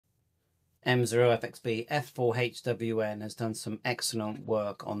M0FXB F4hwn has done some excellent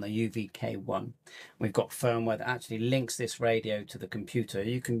work on the UV-K1. We've got firmware that actually links this radio to the computer.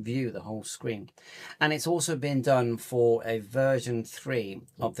 You can view the whole screen. And it's also been done for a version 3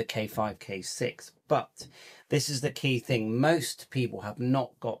 of the K5, K6. But this is the key thing. Most people have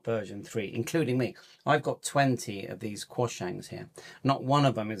not got version 3, including me. I've got 20 of these Quanshengs here. Not one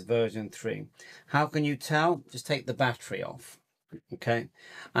of them is version 3. How can you tell? Just take the battery off. Okay,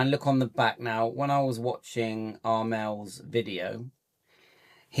 and look on the back. Now, when I was watching Armel's video,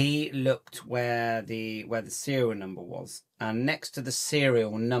 he looked where the serial number was, and next to the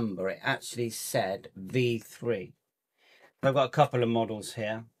serial number it actually said V3. I've got a couple of models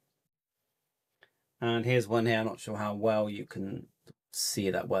here, and here's one here. I'm not sure how well you can see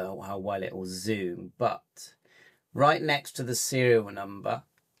that, how well it will zoom, but right next to the serial number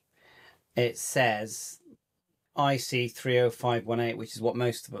it says IC 30518, which is what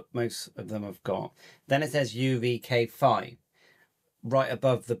most of them have got. Then it says UV-K5 right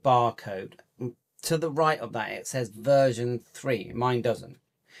above the barcode. To the right of that it says version 3. Mine doesn't.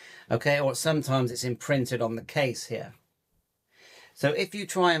 Okay, or sometimes it's imprinted on the case here. So if you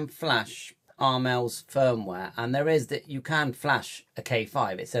try and flash Armel's firmware, and there is that you can flash a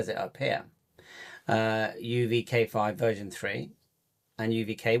K5, it says it up here, UV-K5 version 3 and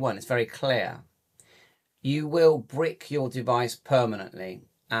UV-K1, it's very clear. You will brick your device permanently,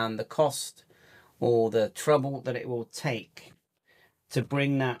 and the cost or the trouble that it will take to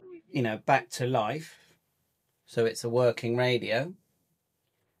bring that, back to life, so it's a working radio,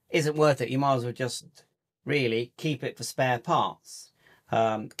 isn't worth it. You might as well just really keep it for spare parts.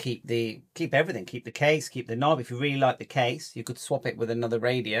 Keep everything, keep the case, keep the knob. If you really like the case, you could swap it with another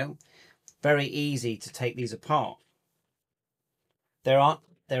radio. Very easy to take these apart. There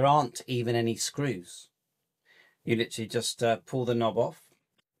aren't even any screws. You literally just pull the knob off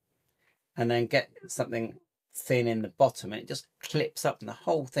and then get something thin in the bottom, and it just clips up, and the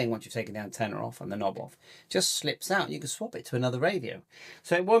whole thing, once you've taken the antenna off and the knob off, just slips out. You can swap it to another radio.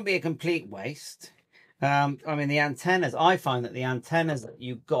 So it won't be a complete waste. I mean, the antennas, I find that the antennas that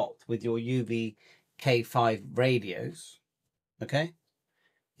you got with your UV-K5 radios, okay,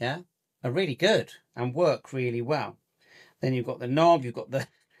 yeah, are really good and work really well. Then you've got the knob, you've got the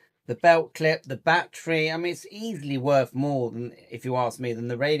belt clip, the battery. I mean, it's easily worth more than, if you ask me, than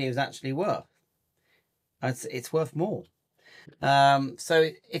the radio is actually worth. It's worth more.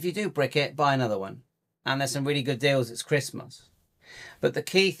 So if you do brick it, buy another one. And there's some really good deals. It's Christmas. But the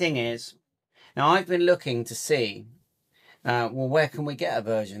key thing is, now I've been looking to see, well, where can we get a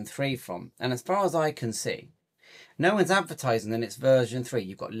version 3 from? And as far as I can see, no one's advertising that it's version 3.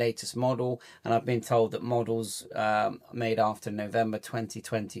 You've got latest model, and I've been told that models made after November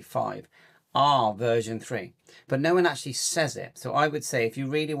 2025 are version 3. But no one actually says it. So I would say if you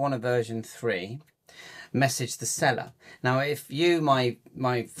really want a version 3, message the seller. Now, if you, my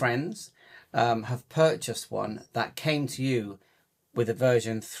friends, have purchased one that came to you with a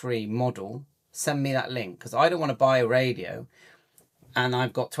version 3 model, send me that link, because I don't want to buy a radio and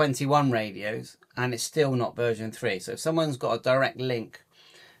I've got 21 radios and it's still not version 3. So if someone's got a direct link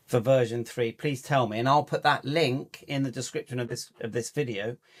for version 3, please tell me, and I'll put that link in the description of this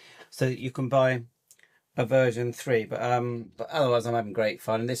video so that you can buy a version 3. But otherwise I'm having great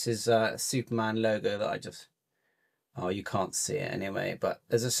fun. And this is a Superman logo that I just, oh, you can't see it anyway, but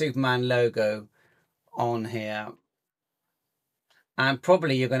there's a Superman logo on here. And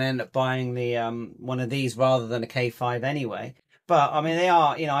probably you're going to end up buying the one of these rather than a K5 anyway. But I mean, they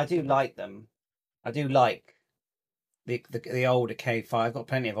are, I do like them. I do like the older K5. I've got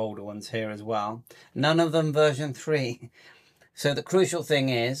plenty of older ones here as well. None of them version 3. So the crucial thing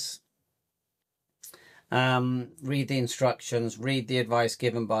is, read the instructions, read the advice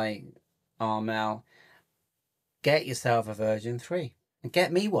given by Armel. Get yourself a version 3 and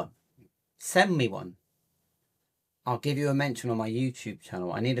get me one. Send me one. I'll give you a mention on my YouTube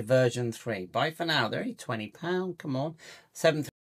channel. I need a version 3. Bye for now. They're only £20. Come on. 7